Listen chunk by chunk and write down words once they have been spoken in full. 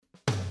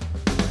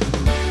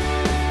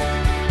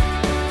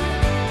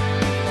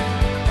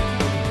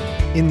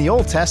In the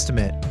Old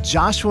Testament,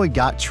 Joshua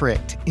got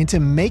tricked into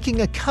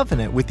making a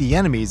covenant with the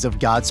enemies of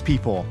God's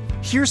people.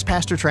 Here's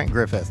Pastor Trent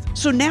Griffith.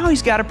 So now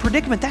he's got a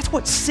predicament. That's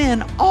what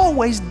sin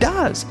always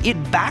does.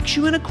 It backs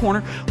you in a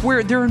corner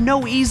where there are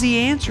no easy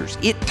answers.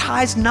 It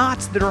ties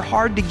knots that are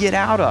hard to get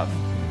out of.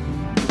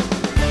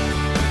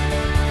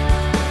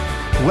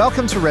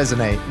 Welcome to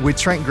Resonate with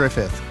Trent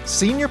Griffith,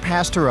 Senior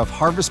Pastor of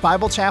Harvest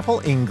Bible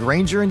Chapel in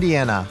Granger,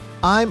 Indiana.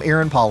 I'm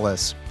Aaron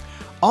Paulus.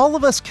 All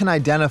of us can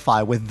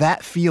identify with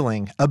that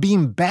feeling of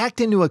being backed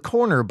into a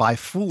corner by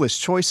foolish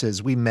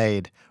choices we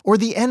made or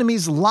the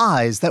enemy's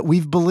lies that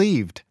we've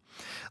believed.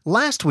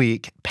 Last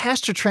week,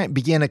 Pastor Trent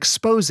began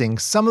exposing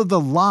some of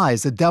the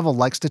lies the devil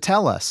likes to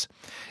tell us.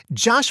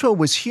 Joshua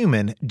was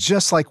human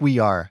just like we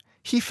are.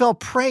 He fell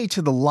prey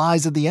to the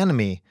lies of the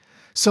enemy.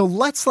 So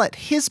let's let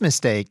his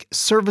mistake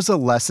serve as a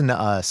lesson to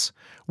us.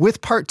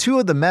 With part 2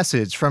 of the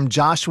message from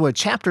Joshua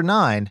chapter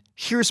 9,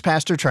 here's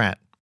Pastor Trent.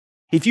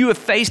 If you have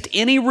faced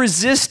any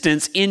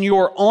resistance in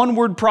your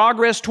onward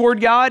progress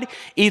toward God,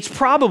 it's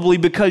probably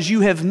because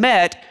you have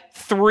met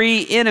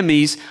 3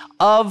 enemies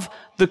of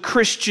the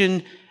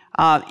Christian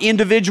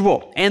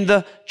individual. And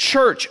the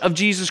church of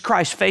Jesus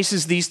Christ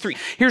faces these 3.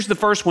 Here's the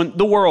first one,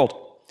 the world.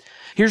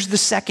 Here's the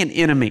second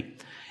enemy.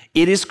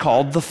 It is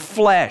called the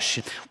flesh.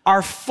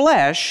 Our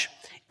flesh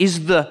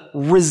is the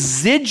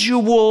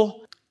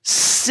residual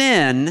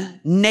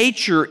sin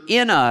nature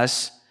in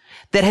us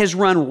that has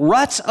run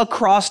ruts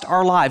across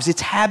our lives.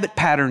 It's habit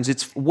patterns,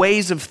 it's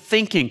ways of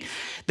thinking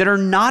that are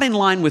not in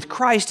line with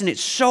Christ, and it's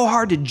so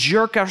hard to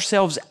jerk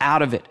ourselves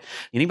out of it.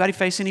 Anybody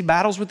face any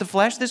battles with the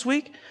flesh this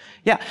week?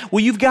 Yeah,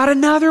 well, you've got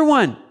another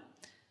one.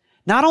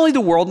 Not only the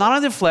world, not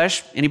only the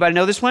flesh. Anybody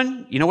know this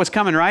one? You know what's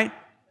coming, right?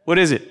 What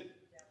is it?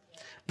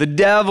 The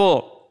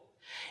devil.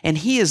 And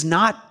he is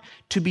not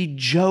to be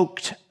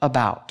joked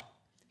about.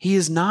 He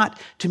is not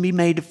to be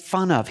made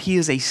fun of. He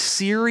is a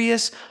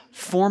serious,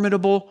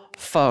 formidable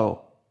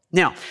foe.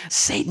 Now,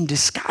 Satan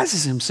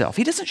disguises himself.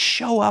 He doesn't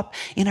show up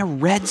in a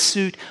red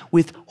suit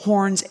with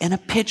horns and a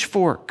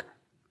pitchfork.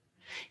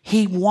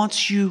 He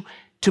wants you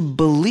to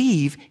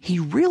believe he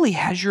really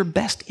has your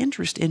best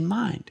interest in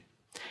mind.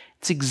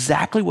 It's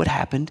exactly what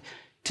happened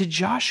to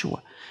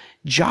Joshua.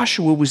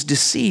 Joshua was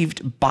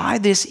deceived by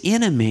this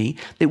enemy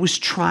that was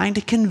trying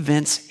to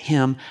convince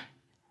him,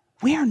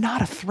 we are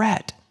not a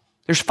threat.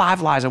 There's 5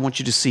 lies I want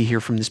you to see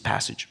here from this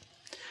passage,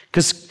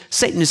 because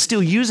Satan is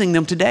still using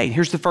them today.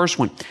 Here's the first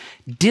one.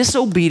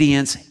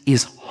 Disobedience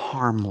is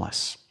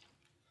harmless.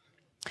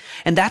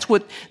 And that's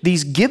what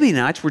these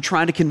Gibeonites were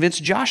trying to convince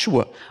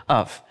Joshua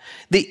of.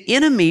 The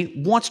enemy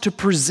wants to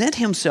present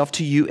himself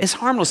to you as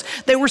harmless.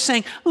 They were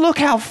saying, look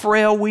how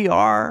frail we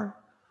are.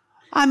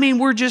 I mean,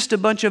 we're just a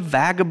bunch of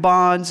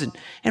vagabonds,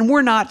 and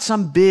we're not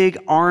some big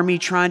army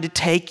trying to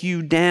take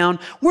you down.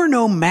 We're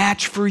no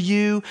match for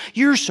you.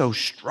 You're so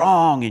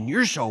strong and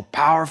you're so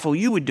powerful.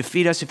 You would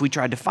defeat us if we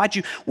tried to fight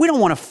you. We don't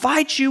want to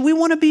fight you. We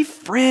want to be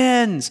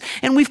friends.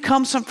 And we've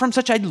come from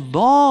such a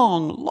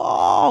long,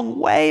 long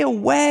way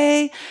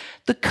away.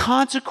 The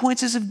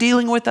consequences of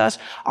dealing with us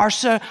are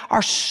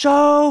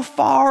so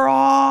far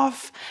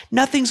off.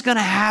 Nothing's going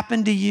to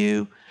happen to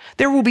you.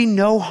 There will be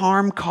no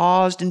harm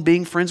caused in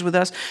being friends with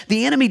us.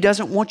 The enemy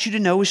doesn't want you to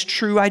know his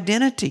true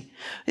identity.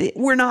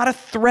 We're not a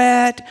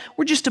threat.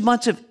 We're just a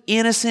bunch of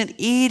innocent,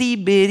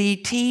 itty-bitty,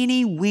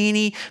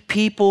 teeny-weeny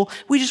people.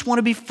 We just want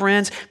to be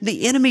friends.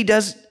 The enemy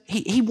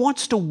he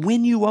wants to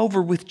win you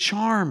over with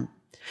charm.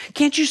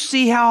 Can't you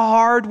see how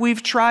hard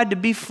we've tried to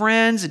be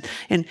friends?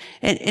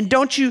 And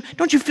don't you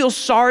feel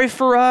sorry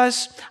for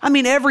us? I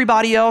mean,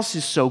 everybody else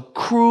is so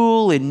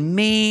cruel and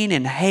mean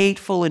and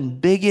hateful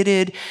and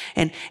bigoted,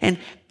 and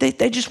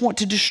they just want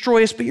to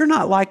destroy us, but you're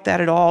not like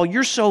that at all.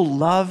 You're so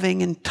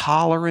loving and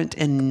tolerant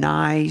and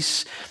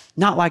nice,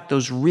 not like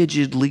those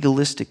rigid,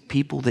 legalistic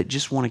people that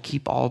just want to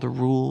keep all the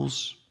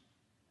rules.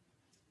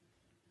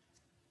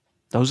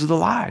 Those are the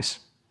lies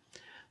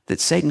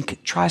that Satan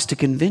tries to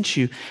convince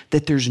you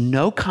that there's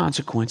no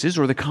consequences,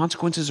 or the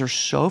consequences are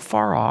so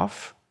far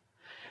off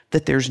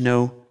that there's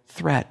no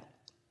threat.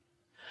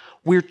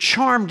 We're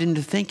charmed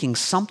into thinking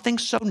something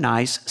so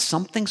nice,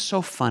 something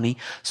so funny,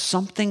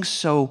 something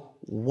so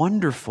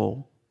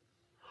wonderful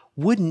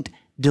wouldn't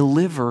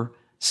deliver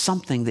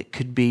something that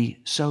could be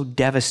so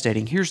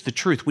devastating. Here's the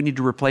truth. We need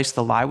to replace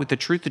the lie with the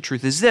truth. The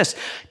truth is this: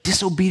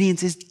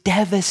 disobedience is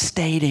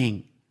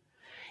devastating.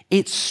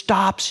 It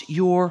stops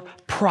your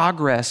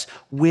progress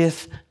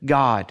with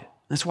God.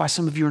 That's why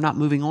some of you are not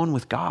moving on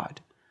with God.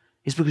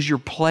 It's because you're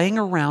playing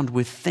around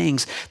with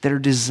things that are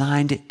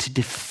designed to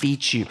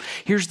defeat you.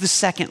 Here's the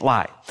second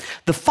lie.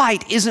 The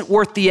fight isn't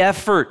worth the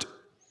effort.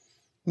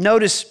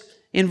 Notice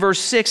in verse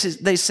 6,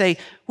 they say,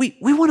 we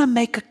want to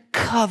make a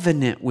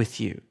covenant with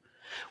you.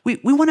 We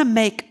want to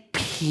make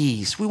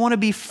peace. We want to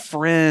be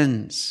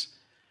friends.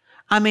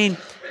 I mean,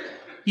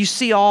 you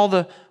see all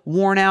the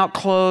worn out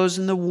clothes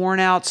and the worn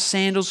out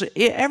sandals.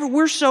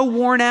 We're so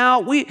worn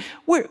out.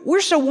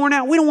 We're so worn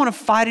out. We don't want to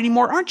fight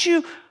anymore. Aren't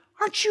you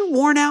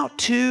worn out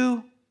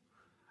too?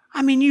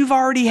 I mean, you've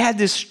already had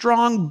this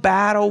strong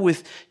battle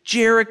with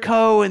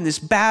Jericho and this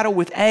battle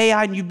with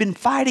Ai, and you've been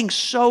fighting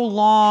so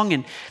long.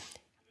 And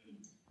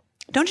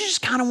don't you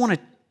just kind of want to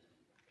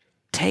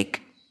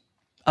take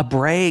a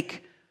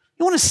break?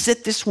 You want to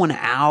sit this one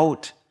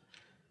out?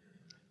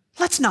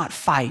 Let's not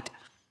fight.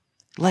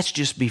 Let's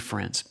just be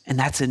friends. And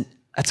that's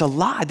a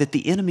lie that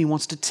the enemy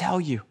wants to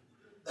tell you.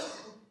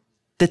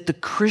 That the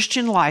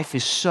Christian life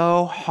is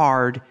so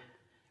hard.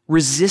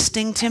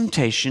 Resisting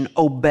temptation,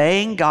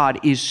 obeying God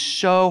is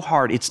so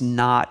hard. It's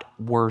not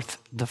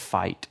worth the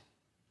fight.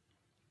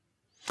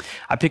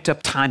 I picked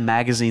up Time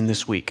magazine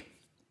this week.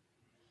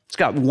 It's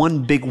got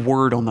one big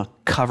word on the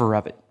cover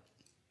of it: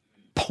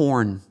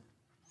 porn.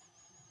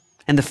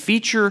 And the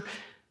feature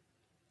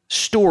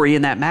story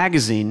in that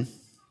magazine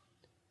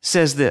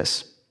says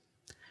this: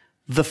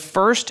 the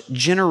first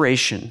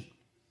generation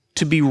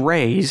to be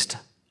raised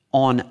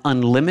on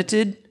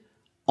unlimited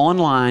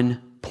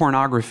online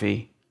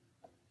pornography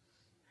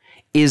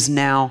is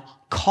now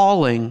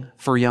calling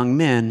for young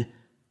men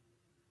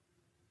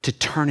to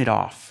turn it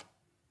off.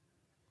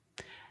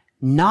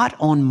 Not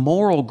on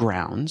moral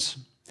grounds,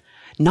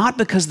 not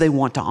because they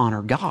want to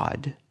honor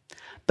God,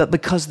 but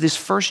because this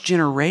first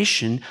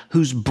generation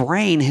whose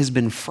brain has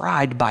been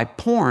fried by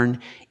porn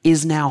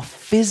is now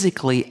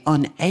physically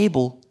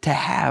unable to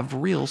have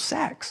real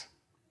sex.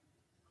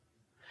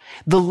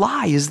 The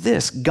lie is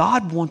this: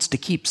 God wants to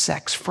keep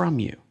sex from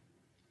you.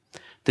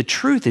 The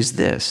truth is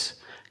this: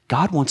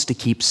 God wants to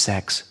keep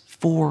sex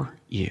for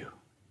you.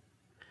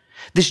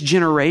 This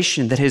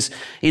generation that has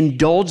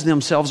indulged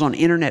themselves on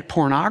internet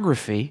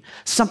pornography,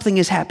 something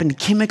has happened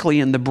chemically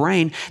in the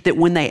brain that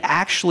when they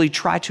actually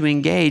try to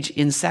engage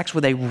in sex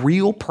with a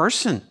real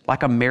person,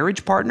 like a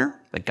marriage partner,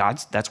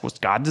 that's what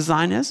God's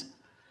design is,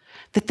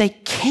 that they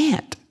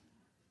can't.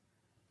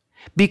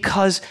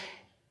 Because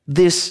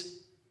this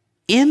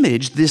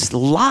image, this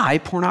lie,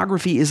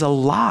 pornography is a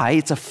lie,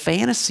 it's a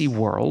fantasy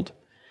world,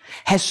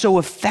 has so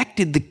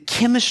affected the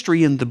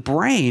chemistry in the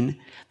brain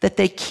that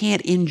they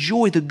can't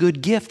enjoy the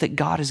good gift that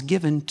God has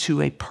given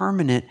to a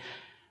permanent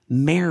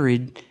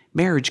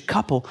marriage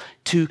couple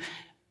to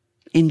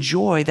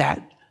enjoy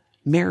that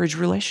marriage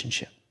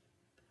relationship.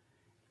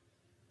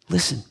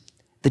 Listen,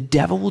 the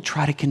devil will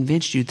try to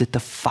convince you that the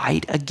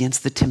fight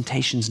against the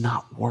temptation is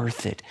not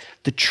worth it.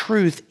 The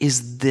truth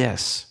is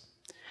this: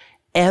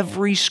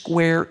 every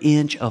square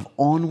inch of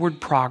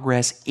onward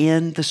progress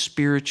in the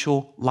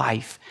spiritual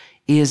life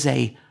is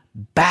a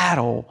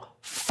battle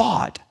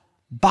fought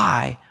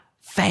by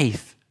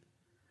faith.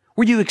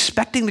 Were you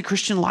expecting the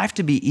Christian life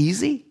to be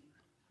easy?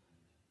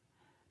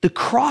 The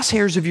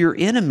crosshairs of your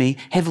enemy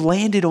have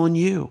landed on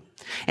you.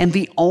 And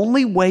the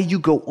only way you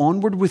go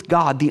onward with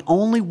God, the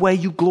only way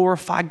you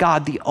glorify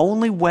God, the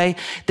only way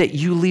that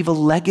you leave a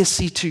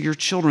legacy to your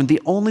children,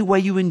 the only way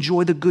you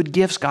enjoy the good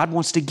gifts God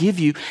wants to give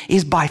you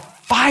is by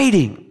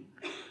fighting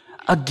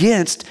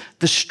against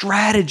the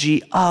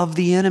strategy of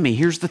the enemy.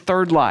 Here's the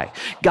third lie: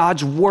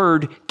 God's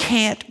word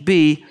can't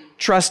be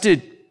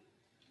trusted.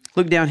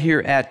 Look down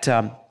here at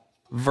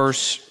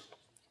verse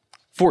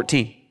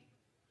 14.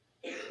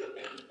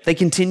 They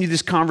continue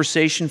this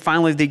conversation.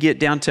 Finally, they get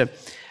down to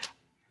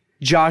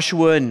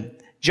Joshua, and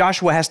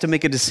Joshua has to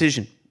make a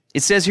decision.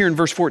 It says here in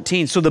verse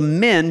 14, so the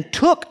men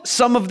took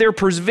some of their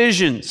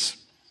provisions.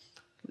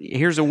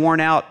 Here's a worn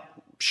out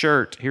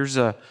shirt. Here's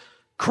a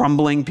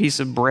crumbling piece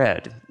of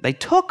bread. They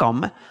took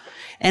them,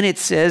 and it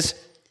says,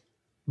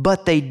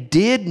 but they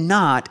did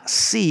not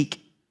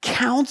seek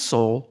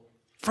counsel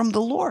from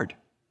the Lord.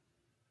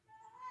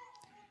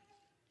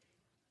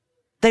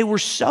 They were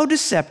so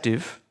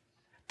deceptive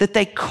that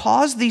they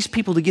caused these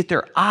people to get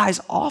their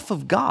eyes off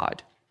of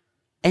God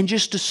and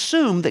just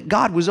assume that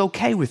God was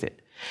okay with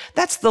it.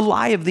 That's the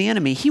lie of the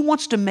enemy. He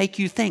wants to make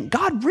you think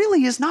God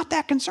really is not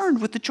that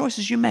concerned with the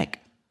choices you make.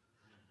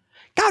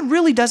 God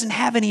really doesn't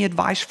have any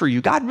advice for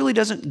you. God really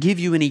doesn't give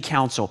you any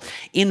counsel.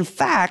 In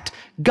fact,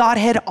 God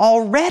had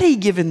already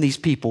given these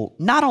people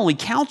not only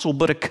counsel,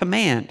 but a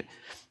command.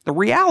 The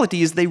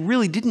reality is they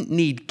really didn't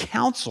need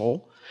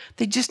counsel.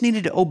 They just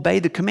needed to obey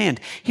the command.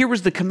 Here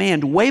was the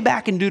command. Way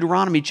back in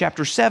Deuteronomy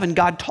chapter 7,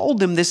 God told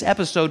them this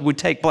episode would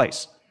take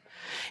place.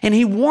 And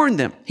he warned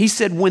them. He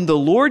said, when the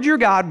Lord your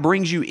God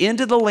brings you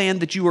into the land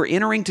that you are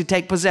entering to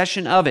take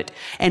possession of it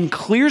and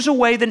clears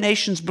away the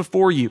nations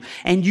before you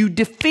and you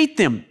defeat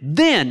them,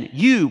 then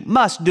you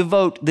must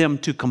devote them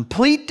to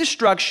complete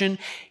destruction.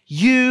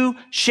 You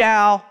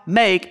shall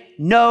make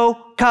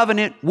no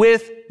covenant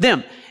with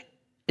them.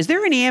 Is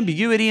there any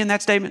ambiguity in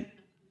that statement?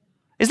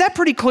 Is that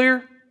pretty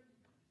clear?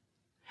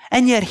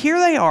 And yet here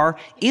they are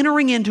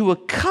entering into a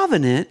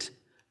covenant,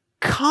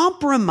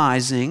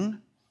 compromising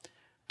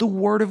the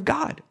word of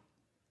God.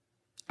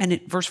 And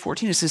at verse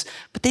 14 it says,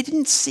 but they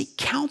didn't seek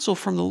counsel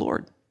from the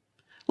Lord.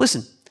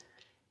 Listen,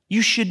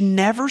 you should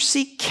never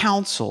seek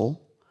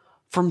counsel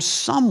from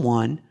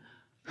someone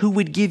who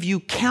would give you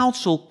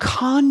counsel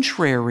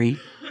contrary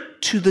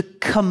to the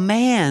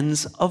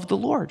commands of the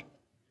Lord.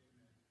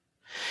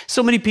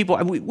 So many people,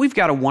 we've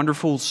got a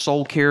wonderful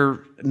soul care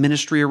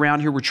ministry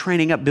around here. We're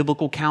training up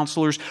biblical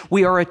counselors.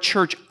 We are a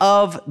church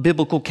of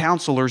biblical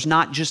counselors,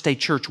 not just a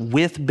church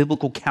with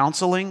biblical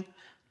counseling.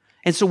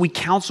 And so we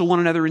counsel one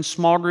another in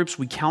small groups.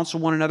 We counsel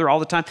one another all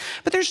the time.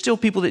 But there's still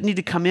people that need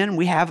to come in, and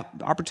we have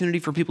opportunity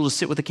for people to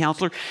sit with a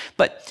counselor.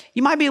 But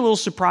you might be a little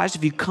surprised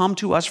if you come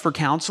to us for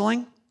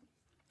counseling,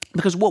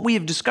 because what we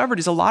have discovered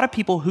is a lot of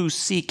people who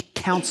seek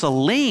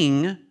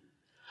counseling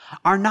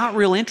are not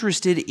real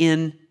interested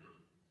in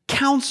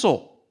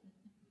counsel.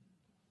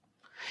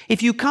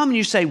 If you come and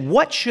you say,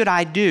 what should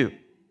I do?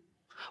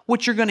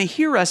 What you're going to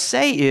hear us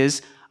say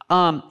is,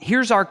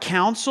 here's our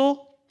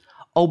counsel,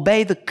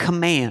 obey the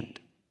command.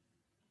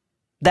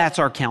 That's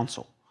our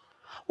counsel.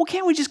 Well,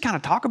 can't we just kind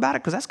of talk about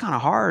it? Because that's kind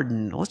of hard.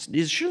 And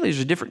surely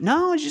there's a different,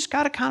 no, you just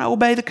got to kind of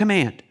obey the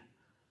command.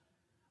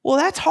 Well,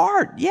 that's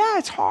hard. Yeah,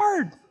 it's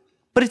hard.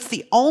 But it's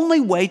the only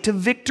way to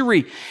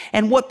victory.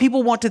 And what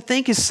people want to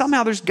think is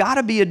somehow there's got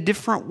to be a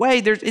different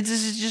way. This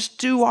is just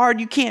too hard.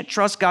 You can't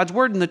trust God's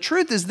word. And the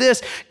truth is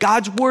this,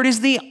 God's word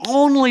is the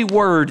only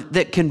word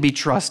that can be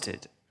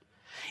trusted.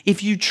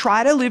 If you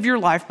try to live your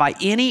life by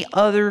any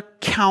other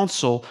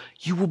counsel,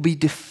 you will be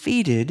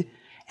defeated,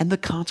 and the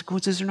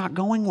consequences are not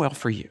going well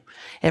for you.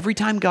 Every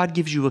time God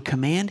gives you a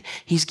command,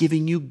 He's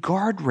giving you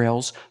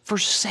guardrails for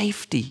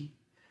safety.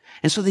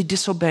 And so they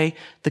disobey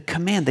the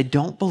command. They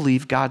don't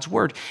believe God's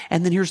word.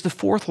 And then here's the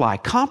fourth lie.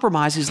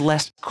 Compromise is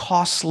less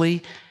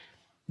costly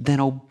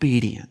than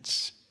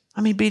obedience.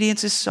 I mean,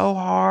 obedience is so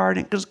hard.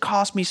 It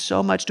costs me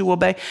so much to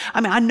obey. I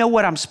mean, I know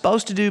what I'm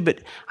supposed to do, but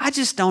I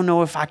just don't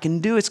know if I can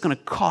do it. It's going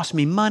to cost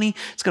me money.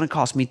 It's going to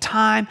cost me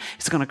time.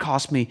 It's going to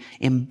cost me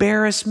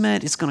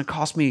embarrassment. It's going to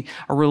cost me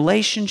a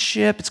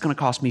relationship. It's going to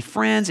cost me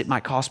friends. It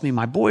might cost me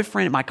my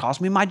boyfriend. It might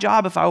cost me my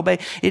job if I obey.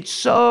 It's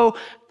so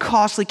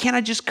costly. Can't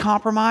I just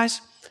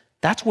compromise?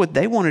 That's what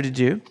they wanted to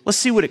do. Let's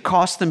see what it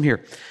cost them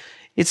here.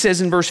 It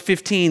says in verse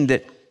 15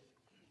 that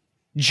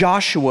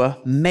Joshua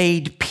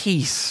made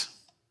peace.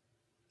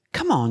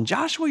 Come on,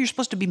 Joshua, you're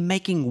supposed to be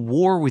making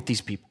war with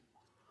these people.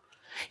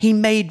 He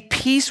made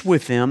peace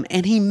with them,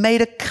 and he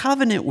made a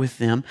covenant with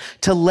them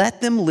to let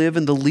them live,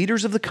 and the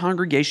leaders of the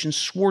congregation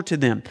swore to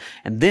them.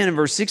 And then in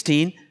verse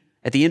 16,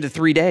 at the end of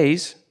 3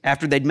 days,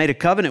 after they'd made a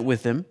covenant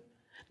with them,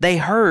 they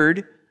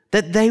heard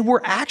that they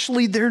were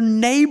actually their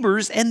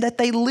neighbors and that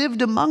they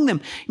lived among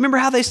them. Remember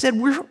how they said,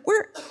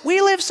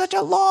 we live such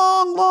a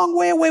long, long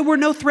way away. We're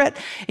no threat.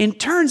 And it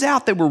turns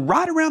out they were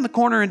right around the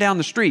corner and down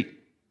the street.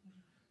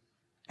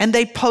 And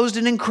they posed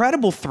an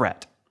incredible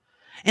threat.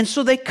 And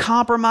so they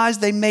compromised.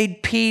 They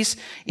made peace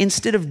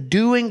instead of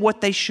doing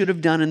what they should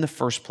have done in the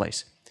first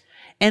place.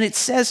 And it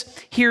says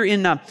here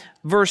in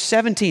verse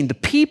 17, the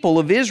people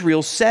of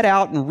Israel set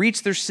out and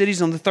reached their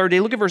cities on the third day.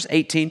 Look at verse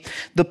 18.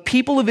 The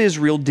people of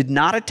Israel did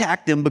not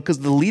attack them because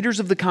the leaders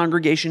of the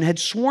congregation had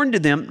sworn to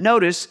them,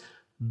 notice,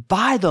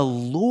 by the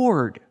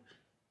Lord,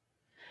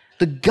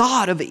 the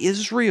God of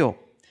Israel.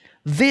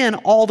 Then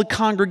all the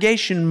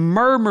congregation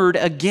murmured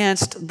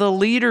against the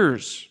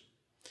leaders.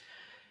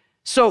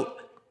 So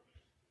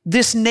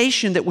this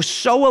nation that was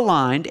so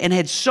aligned and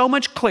had so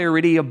much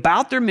clarity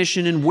about their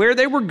mission and where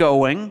they were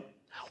going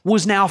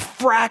was now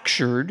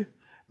fractured,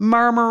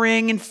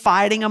 murmuring and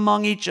fighting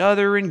among each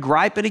other and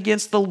griping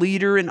against the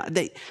leader.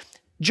 And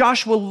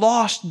Joshua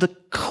lost the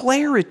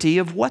clarity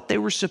of what they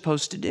were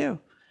supposed to do.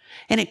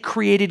 And it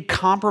created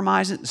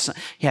compromises.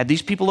 You had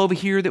these people over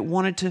here that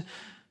wanted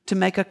to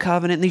make a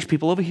covenant, and these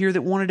people over here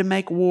that wanted to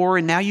make war,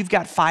 and now you've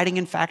got fighting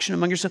and faction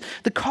among yourselves.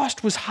 The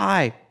cost was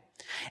high.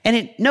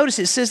 And notice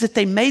it says that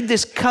they made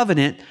this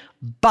covenant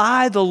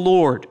by the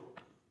Lord.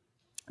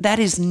 That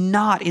is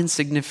not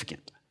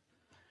insignificant.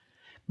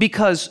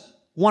 Because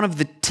one of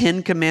the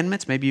 10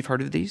 commandments, maybe you've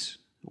heard of these,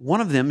 one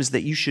of them is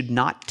that you should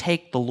not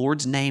take the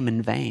Lord's name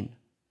in vain.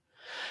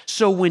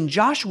 So when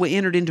Joshua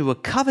entered into a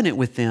covenant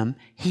with them,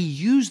 he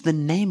used the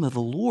name of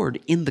the Lord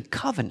in the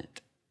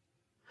covenant.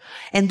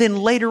 And then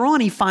later on,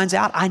 he finds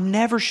out, I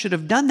never should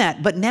have done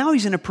that. But now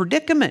he's in a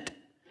predicament.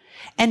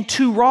 And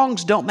 2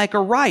 wrongs don't make a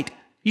right.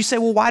 You say,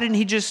 well, why didn't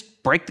he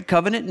just break the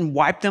covenant and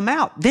wipe them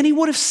out? Then he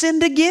would have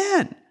sinned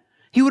again.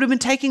 He would have been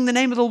taking the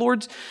name of the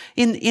Lord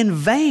in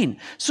vain.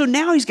 So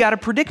now he's got a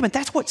predicament.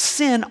 That's what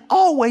sin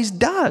always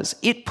does.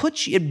 It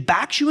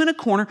backs you in a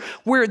corner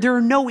where there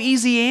are no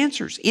easy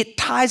answers. It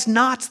ties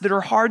knots that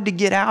are hard to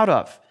get out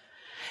of.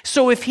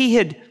 So if he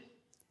had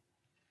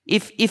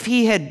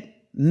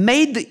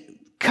made the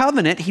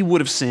covenant, he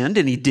would have sinned,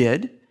 and he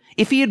did.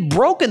 If he had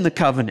broken the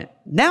covenant,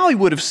 now he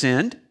would have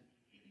sinned.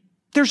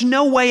 There's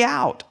no way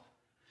out.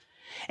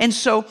 And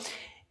so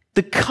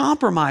the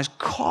compromise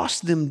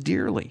cost them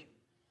dearly.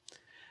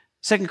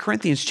 2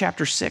 Corinthians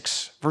chapter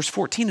 6, verse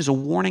 14 is a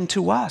warning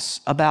to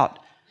us about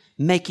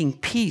making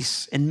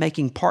peace and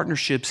making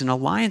partnerships and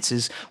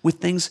alliances with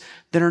things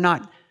that are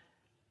not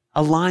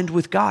aligned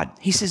with God.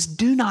 He says,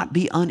 do not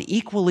be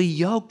unequally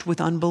yoked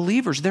with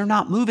unbelievers. They're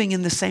not moving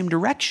in the same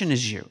direction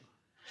as you.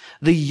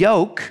 The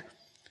yoke,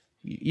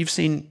 you've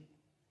seen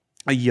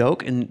a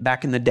yoke, and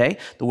back in the day,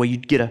 the way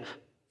you'd get a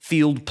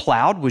field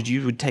plowed was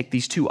you would take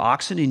these two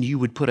oxen and you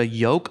would put a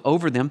yoke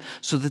over them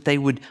so that they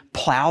would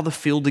plow the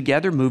field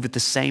together, move at the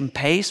same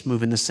pace,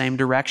 move in the same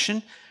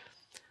direction.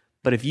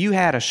 But if you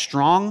had a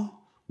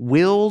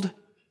strong-willed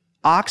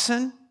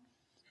oxen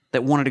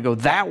that wanted to go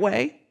that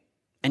way,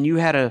 and you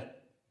had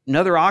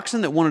another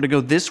oxen that wanted to go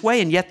this way,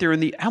 and yet they're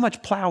how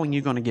much plowing are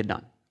you going to get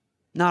done?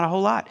 Not a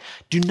whole lot.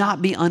 Do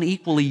not be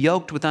unequally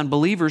yoked with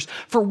unbelievers.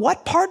 For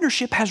what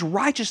partnership has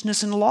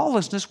righteousness and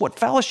lawlessness? What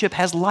fellowship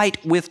has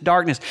light with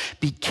darkness?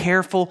 Be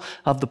careful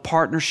of the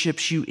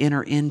partnerships you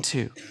enter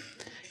into.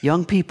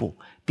 Young people,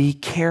 be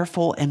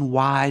careful and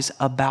wise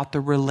about the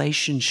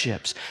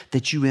relationships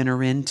that you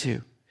enter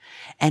into.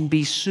 And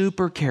be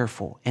super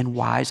careful and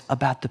wise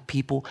about the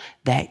people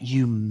that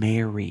you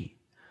marry.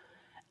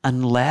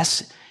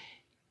 Unless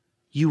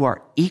you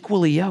are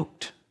equally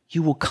yoked,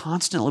 you will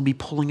constantly be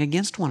pulling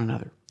against one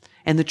another.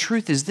 And the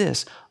truth is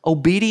this,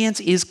 obedience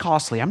is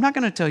costly. I'm not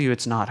going to tell you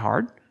it's not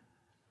hard.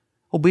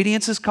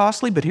 Obedience is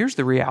costly, but here's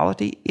the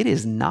reality. It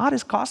is not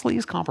as costly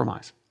as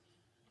compromise.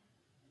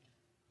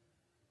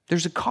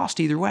 There's a cost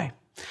either way.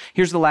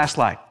 Here's the last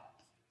slide.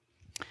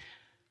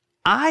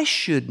 I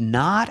should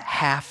not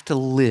have to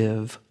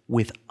live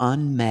with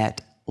unmet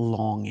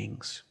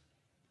longings.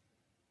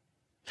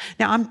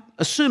 Now, I'm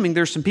assuming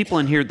there's some people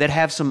in here that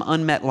have some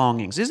unmet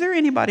longings. Is there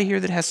anybody here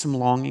that has some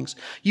longings?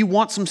 You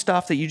want some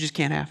stuff that you just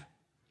can't have?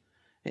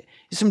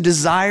 Some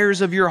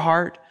desires of your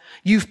heart?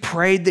 You've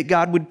prayed that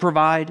God would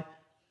provide.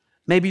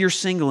 Maybe you're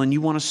single and you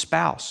want a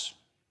spouse.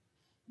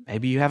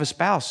 Maybe you have a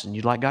spouse and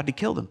you'd like God to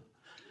kill them.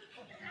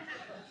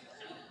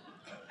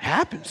 It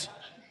happens.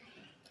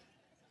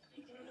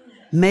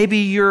 Maybe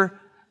you're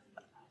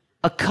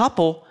a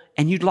couple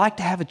and you'd like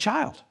to have a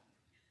child.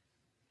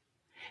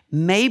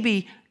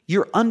 Maybe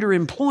you're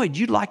underemployed,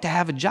 you'd like to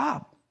have a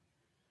job.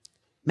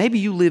 Maybe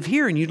you live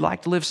here and you'd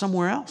like to live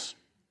somewhere else.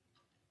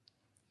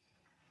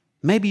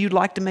 Maybe you'd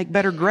like to make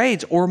better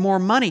grades or more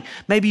money.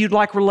 Maybe you'd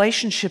like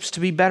relationships to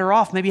be better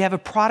off. Maybe you have a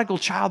prodigal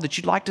child that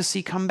you'd like to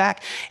see come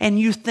back and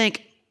you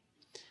think,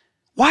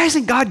 why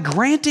isn't God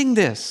granting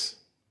this?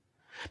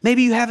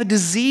 Maybe you have a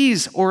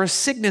disease or a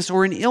sickness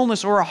or an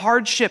illness or a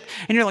hardship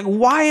and you're like,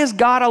 why is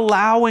God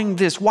allowing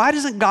this? Why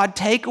doesn't God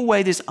take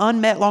away this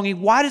unmet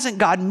longing? Why doesn't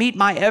God meet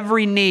my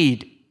every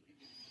need?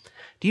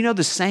 Do you know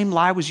the same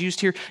lie was used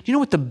here? Do you know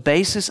what the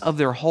basis of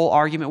their whole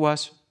argument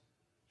was?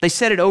 They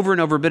said it over and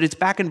over, but it's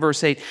back in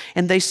verse 8.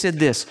 And they said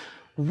this,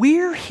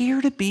 we're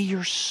here to be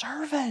your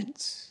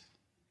servants.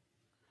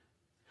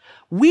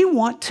 We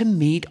want to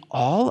meet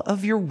all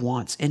of your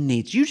wants and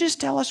needs. You just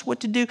tell us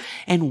what to do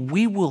and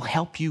we will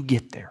help you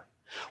get there.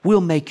 We'll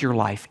make your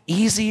life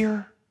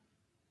easier.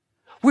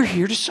 We're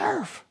here to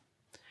serve.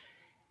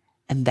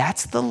 And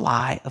that's the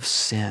lie of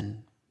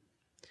sin.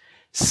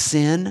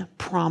 Sin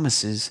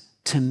promises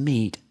to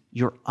meet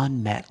your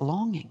unmet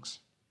longings.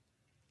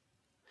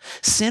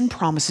 Sin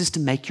promises to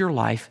make your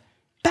life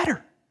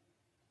better.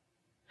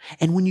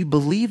 And when you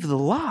believe the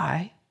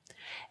lie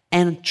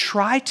and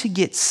try to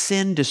get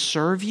sin to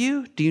serve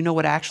you, do you know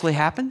what actually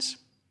happens?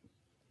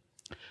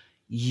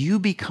 You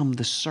become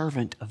the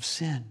servant of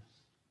sin.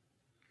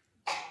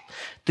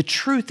 The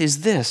truth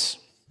is this,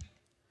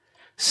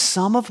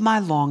 some of my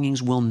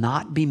longings will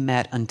not be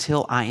met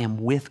until I am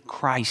with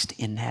Christ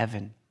in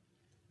heaven.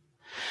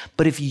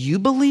 But if you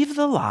believe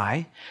the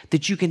lie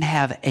that you can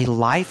have a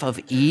life of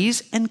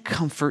ease and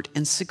comfort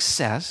and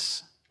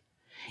success,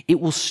 it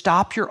will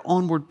stop your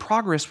onward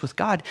progress with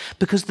God,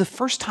 because the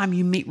first time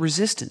you meet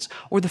resistance,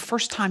 or the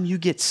first time you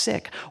get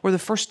sick, or the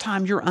first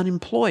time you're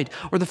unemployed,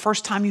 or the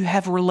first time you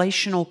have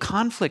relational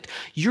conflict,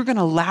 you're going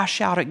to lash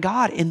out at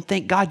God and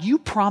think, God, you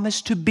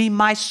promised to be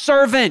my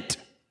servant.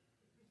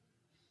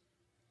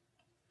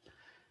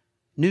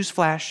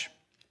 Newsflash,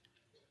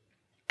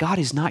 God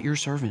is not your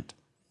servant.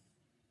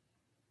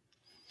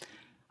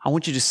 I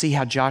want you to see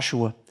how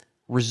Joshua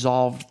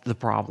resolved the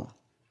problem.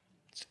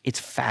 It's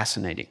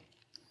fascinating.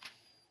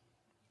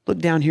 Look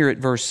down here at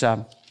verse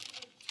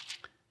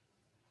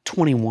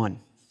 21.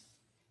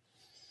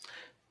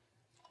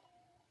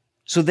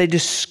 So they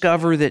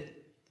discover that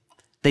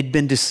they'd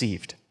been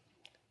deceived.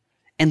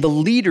 And the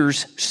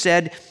leaders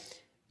said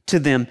to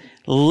them,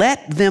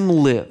 let them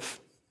live.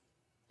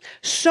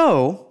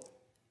 So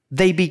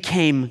they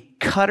became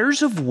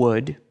cutters of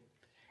wood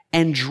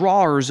and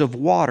drawers of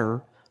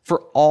water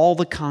for all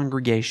the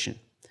congregation,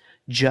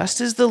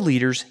 just as the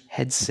leaders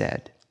had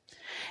said.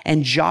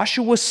 And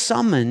Joshua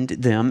summoned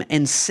them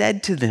and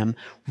said to them,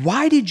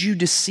 why did you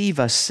deceive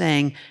us,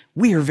 saying,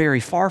 we are very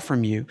far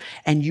from you,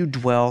 and you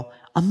dwell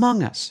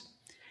among us?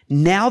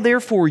 Now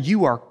therefore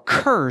you are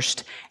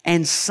cursed,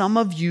 and some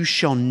of you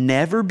shall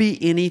never be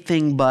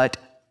anything but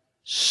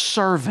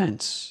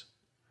servants,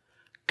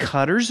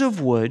 cutters of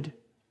wood,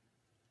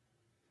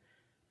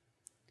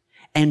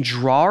 and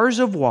drawers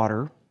of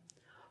water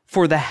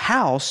for the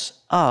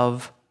house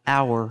of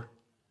our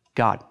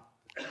God.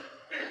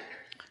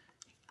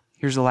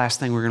 Here's the last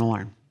thing we're going to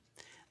learn.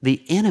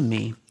 The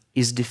enemy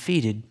is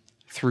defeated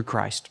through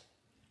Christ.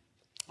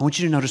 I want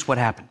you to notice what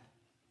happened.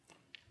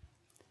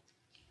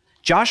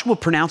 Joshua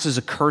pronounces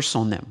a curse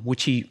on them,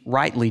 which he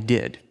rightly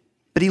did.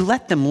 but he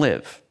let them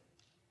live.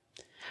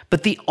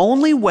 But the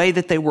only way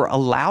that they were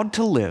allowed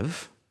to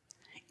live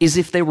is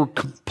if they were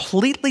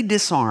completely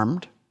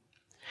disarmed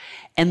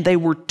and they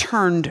were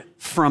turned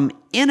from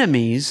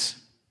enemies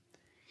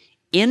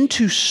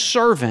into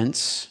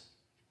servants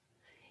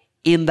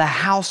in the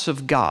house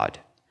of God.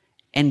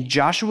 And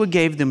Joshua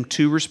gave them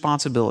two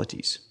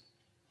responsibilities.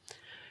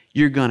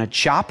 You're going to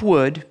chop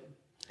wood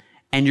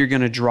and you're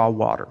going to draw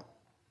water.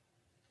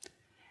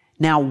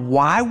 Now,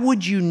 why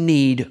would you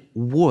need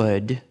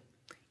wood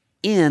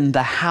in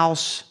the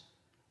house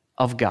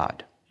of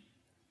God?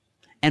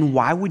 And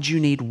why would you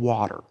need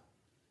water?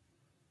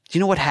 Do you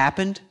know what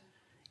happened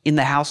in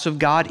the house of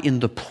God, in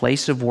the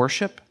place of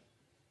worship?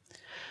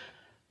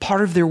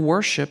 Part of their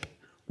worship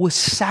was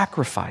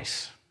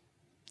sacrifice.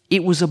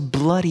 It was a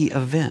bloody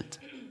event.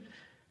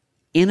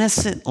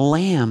 Innocent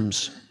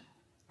lambs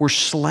were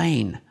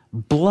slain.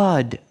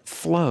 Blood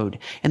flowed.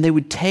 And they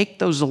would take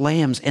those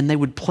lambs and they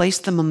would place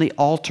them on the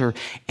altar,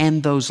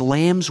 and those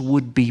lambs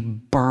would be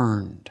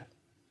burned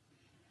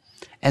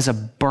as a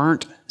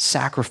burnt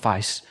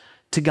sacrifice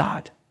to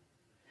God.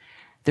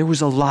 There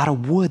was a lot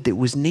of wood that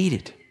was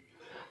needed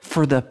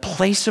for the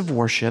place of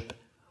worship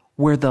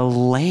where the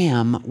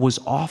lamb was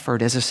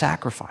offered as a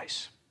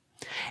sacrifice.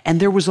 And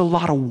there was a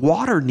lot of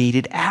water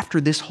needed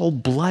after this whole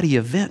bloody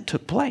event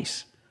took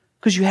place,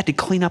 because you had to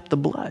clean up the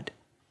blood.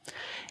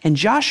 And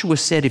Joshua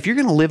said, if you're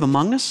going to live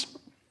among us,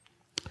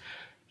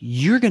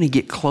 you're going to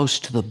get close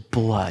to the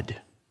blood.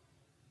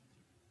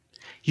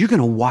 You're going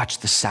to watch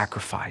the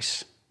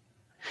sacrifice.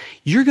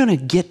 You're going to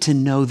get to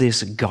know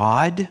this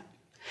God,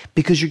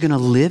 because you're going to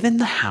live in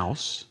the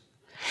house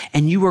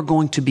and you are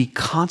going to be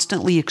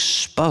constantly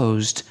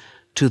exposed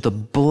to the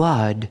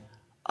blood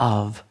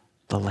of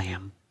the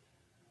Lamb.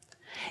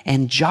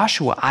 And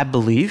Joshua, I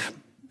believe,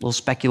 a little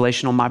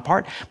speculation on my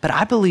part, but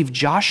I believe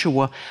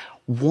Joshua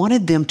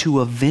wanted them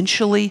to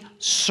eventually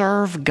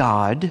serve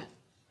God,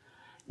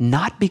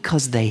 not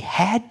because they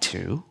had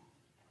to,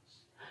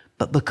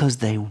 but because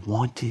they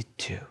wanted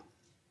to.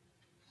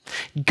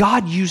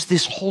 God used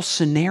this whole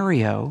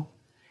scenario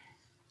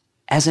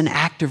as an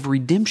act of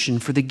redemption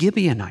for the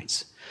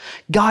Gibeonites.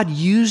 God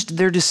used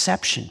their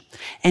deception,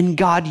 and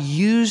God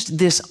used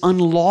this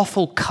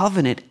unlawful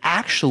covenant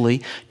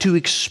actually to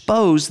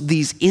expose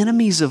these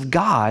enemies of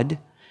God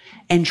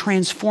and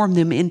transform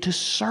them into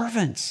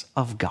servants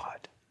of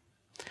God.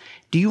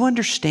 Do you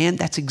understand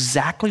that's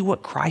exactly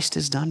what Christ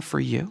has done for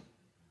you?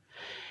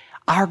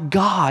 Our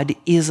God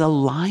is a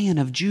Lion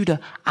of Judah.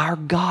 Our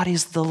God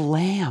is the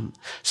Lamb,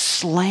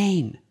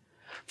 slain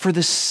for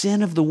the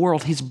sin of the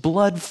world. His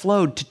blood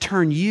flowed to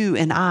turn you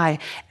and I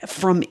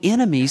from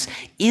enemies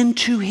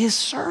into his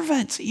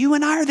servants. You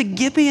and I are the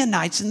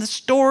Gibeonites in the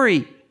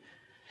story.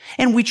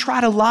 And we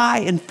try to lie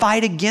and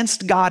fight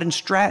against God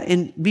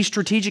and be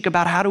strategic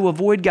about how to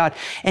avoid God.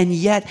 And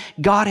yet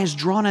God has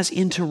drawn us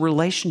into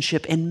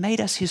relationship and made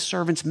us his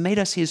servants, made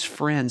us his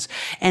friends.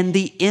 And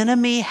the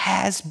enemy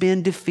has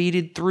been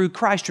defeated through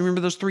Christ. Remember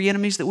those three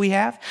enemies that we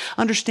have?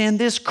 Understand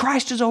this: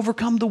 Christ has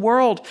overcome the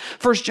world.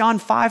 1 John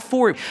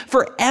 5:4.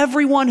 For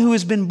everyone who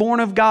has been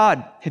born of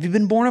God, have you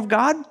been born of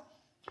God?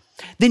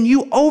 Then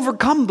you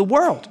overcome the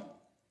world.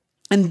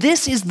 And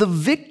this is the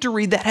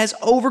victory that has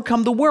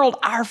overcome the world,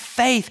 our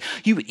faith.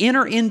 You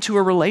enter into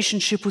a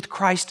relationship with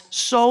Christ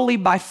solely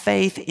by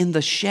faith in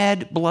the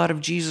shed blood of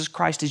Jesus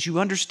Christ, as you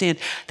understand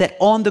that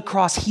on the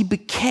cross, he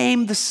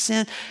became the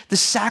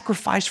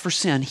sacrifice for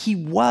sin. He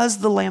was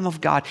the Lamb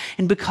of God.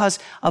 And because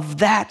of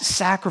that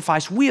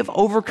sacrifice, we have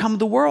overcome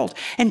the world.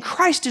 And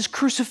Christ has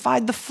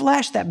crucified the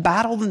flesh, that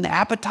battle and the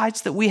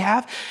appetites that we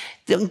have.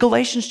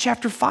 Galatians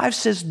chapter 5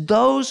 says,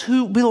 those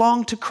who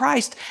belong to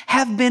Christ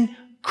have been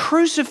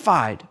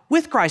crucified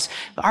with Christ.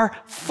 Our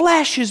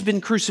flesh has been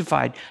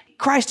crucified.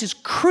 Christ has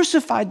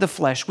crucified the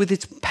flesh with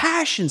its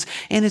passions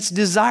and its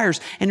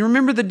desires. And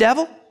remember the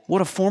devil?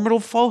 What a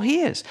formidable foe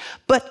he is.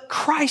 But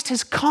Christ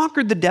has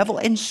conquered the devil,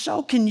 and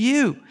so can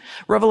you.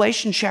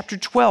 Revelation chapter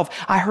 12,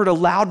 I heard a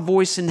loud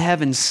voice in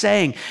heaven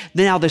saying,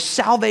 now the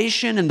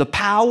salvation and the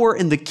power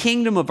and the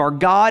kingdom of our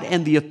God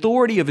and the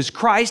authority of his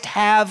Christ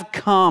have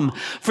come.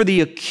 For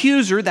the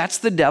accuser, that's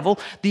the devil,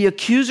 the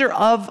accuser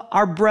of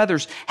our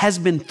brothers has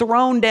been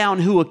thrown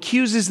down, who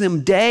accuses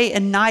them day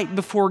and night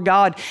before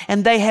God,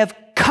 and they have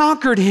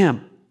conquered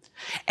him.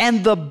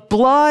 And the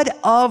blood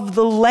of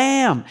the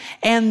Lamb,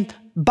 and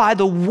by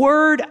the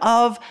word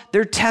of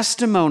their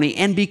testimony,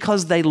 and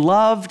because they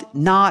loved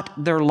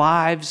not their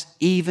lives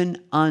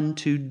even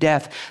unto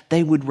death.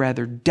 They would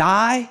rather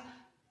die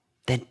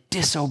than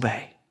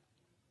disobey,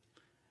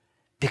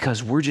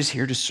 because we're just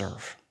here to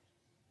serve.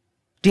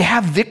 Do you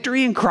have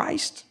victory in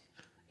Christ?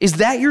 Is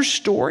that your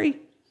story?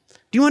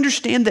 Do you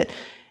understand that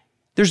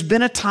there's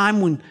been a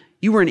time when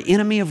you were an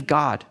enemy of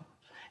God,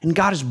 and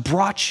God has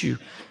brought you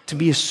to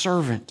be a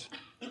servant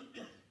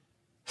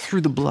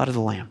through the blood of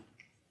the Lamb?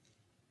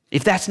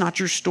 If that's not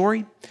your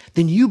story,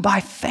 then you by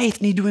faith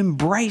need to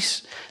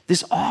embrace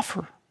this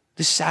offer,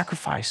 this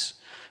sacrifice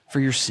for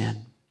your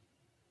sin.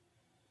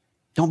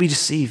 Don't be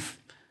deceived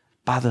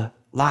by the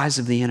lies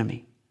of the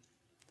enemy.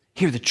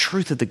 Hear the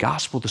truth of the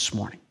gospel this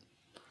morning.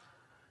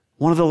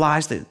 One of the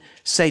lies that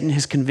Satan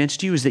has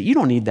convinced you is that you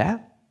don't need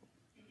that.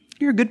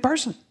 You're a good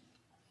person.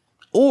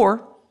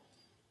 Or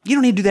you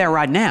don't need to do that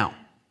right now.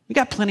 You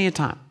got plenty of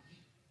time.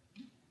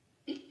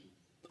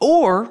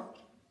 Or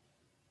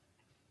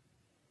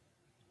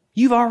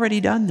you've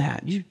already done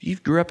that. You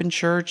grew up in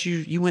church.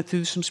 You went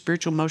through some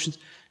spiritual motions.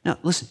 Now,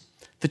 listen,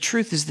 the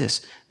truth is this,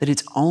 that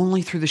it's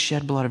only through the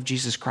shed blood of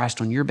Jesus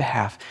Christ on your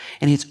behalf,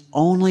 and it's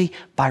only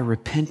by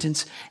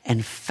repentance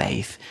and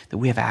faith that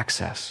we have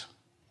access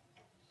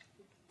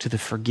to the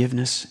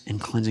forgiveness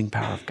and cleansing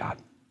power of God.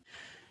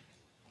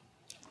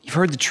 You've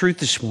heard the truth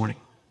this morning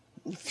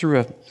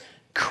through a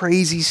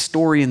crazy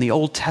story in the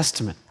Old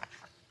Testament.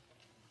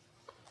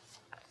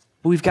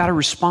 But we've got to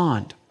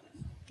respond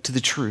to the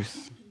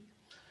truth.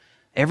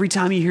 Every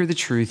time you hear the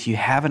truth, you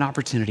have an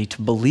opportunity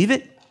to believe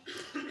it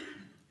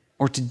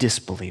or to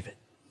disbelieve it.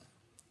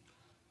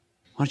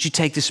 Why don't you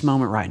take this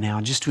moment right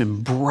now just to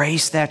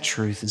embrace that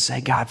truth and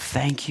say, God,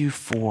 thank you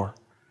for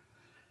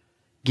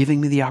giving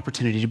me the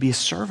opportunity to be a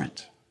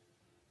servant.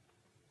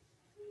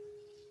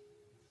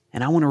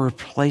 And I want to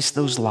replace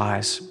those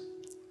lies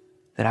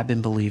that I've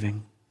been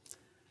believing.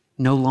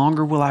 No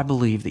longer will I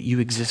believe that you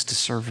exist to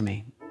serve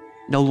me.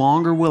 No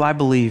longer will I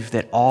believe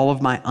that all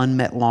of my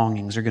unmet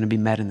longings are going to be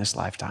met in this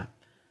lifetime.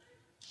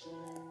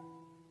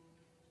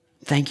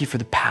 Thank you for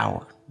the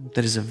power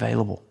that is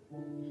available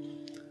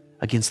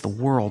against the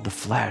world, the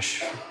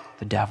flesh,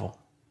 the devil.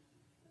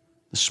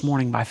 This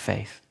morning by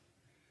faith,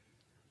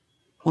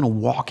 I want to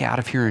walk out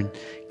of here and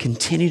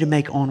continue to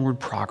make onward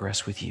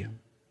progress with you.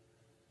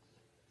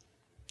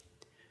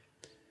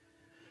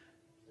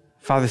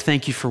 Father,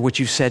 thank you for what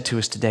you've said to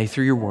us today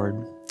through your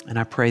word, and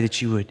I pray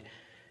that you would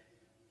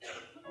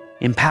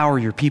empower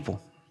your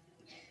people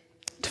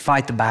to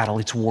fight the battle.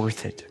 It's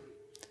worth it.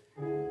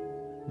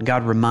 And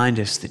God,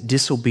 remind us that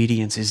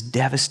disobedience is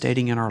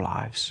devastating in our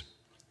lives.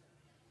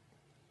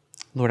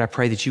 Lord, I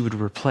pray that you would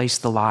replace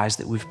the lies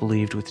that we've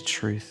believed with the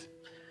truth.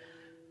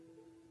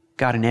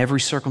 God, in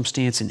every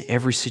circumstance, in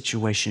every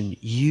situation,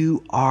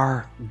 you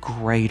are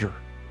greater.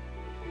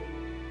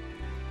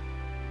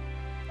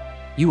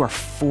 You are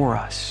for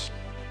us.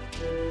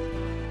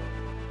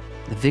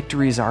 The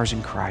victory is ours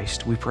in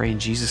Christ. We pray in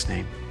Jesus'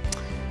 name.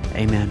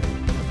 Amen.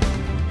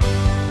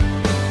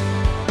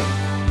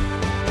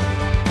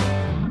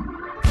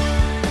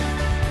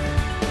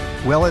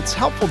 Well, it's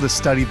helpful to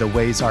study the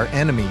ways our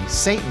enemy,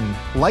 Satan,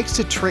 likes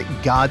to trick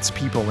God's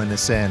people into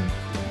sin.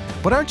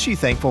 But aren't you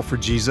thankful for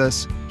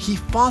Jesus? He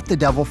fought the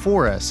devil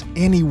for us,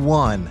 and he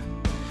won.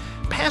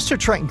 Pastor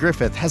Trent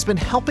Griffith has been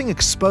helping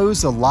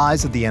expose the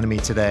lies of the enemy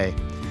today.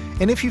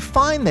 And if you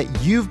find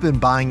that you've been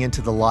buying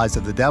into the lies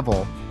of the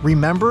devil,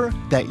 remember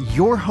that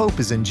your hope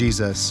is in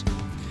Jesus.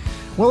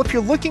 Well, if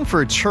you're looking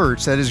for a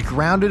church that is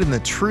grounded in the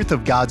truth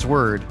of God's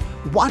Word,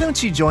 why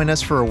don't you join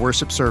us for a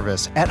worship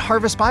service at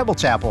Harvest Bible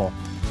Chapel?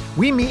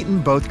 We meet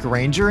in both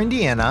Granger,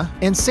 Indiana,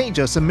 and St.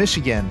 Joseph,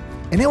 Michigan,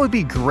 and it would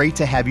be great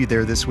to have you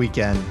there this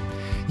weekend.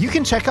 You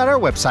can check out our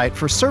website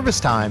for service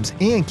times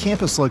and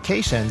campus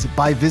locations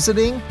by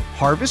visiting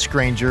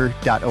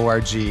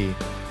harvestgranger.org.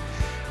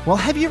 Well,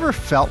 have you ever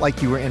felt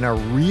like you were in a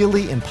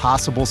really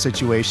impossible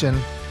situation?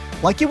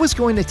 Like it was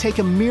going to take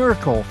a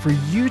miracle for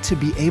you to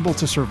be able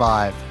to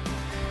survive?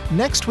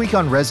 Next week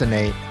on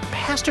Resonate,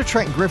 Pastor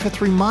Trent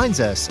Griffith reminds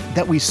us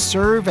that we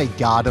serve a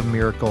God of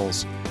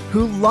miracles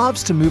who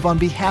loves to move on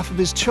behalf of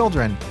his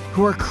children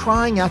who are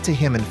crying out to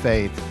him in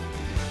faith.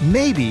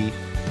 Maybe,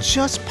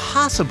 just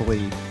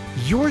possibly,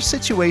 your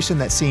situation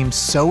that seems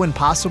so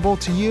impossible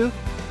to you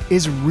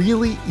is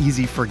really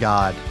easy for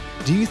God.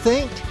 Do you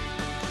think?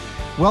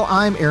 Well,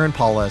 I'm Aaron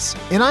Paulus,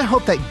 and I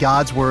hope that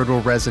God's Word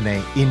will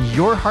resonate in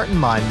your heart and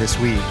mind this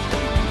week.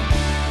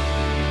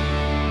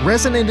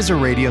 Resonate is a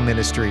radio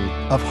ministry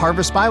of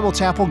Harvest Bible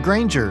Chapel,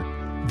 Granger.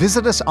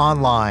 Visit us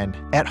online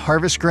at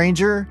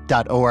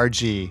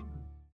harvestgranger.org.